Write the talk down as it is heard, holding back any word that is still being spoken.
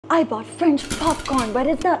I bought French popcorn, but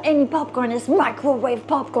it's not any popcorn, it's microwave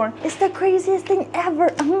popcorn. It's the craziest thing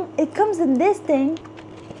ever. It comes in this thing.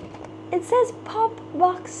 It says pop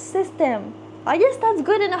box system. I guess that's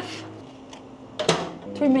good enough.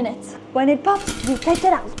 3 minutes. When it pops, you take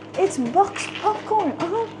it out. It's box popcorn.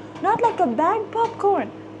 Not like a bag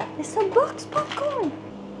popcorn. It's a box popcorn.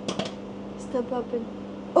 Still popping.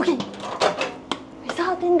 Okay. It's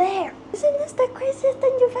out in there. Isn't this the craziest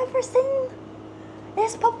thing you've ever seen?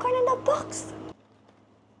 There's popcorn in a box.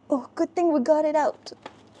 Oh, good thing we got it out.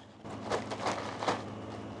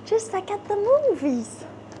 Just like at the movies.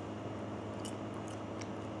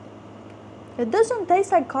 It doesn't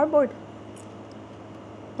taste like cardboard,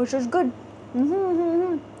 which is good.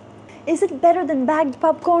 Is it better than bagged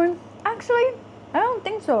popcorn? Actually, I don't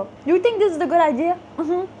think so. Do you think this is a good idea?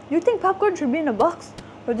 Do you think popcorn should be in a box?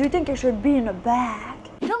 Or do you think it should be in a bag?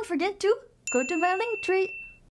 Don't forget to go to my link tree.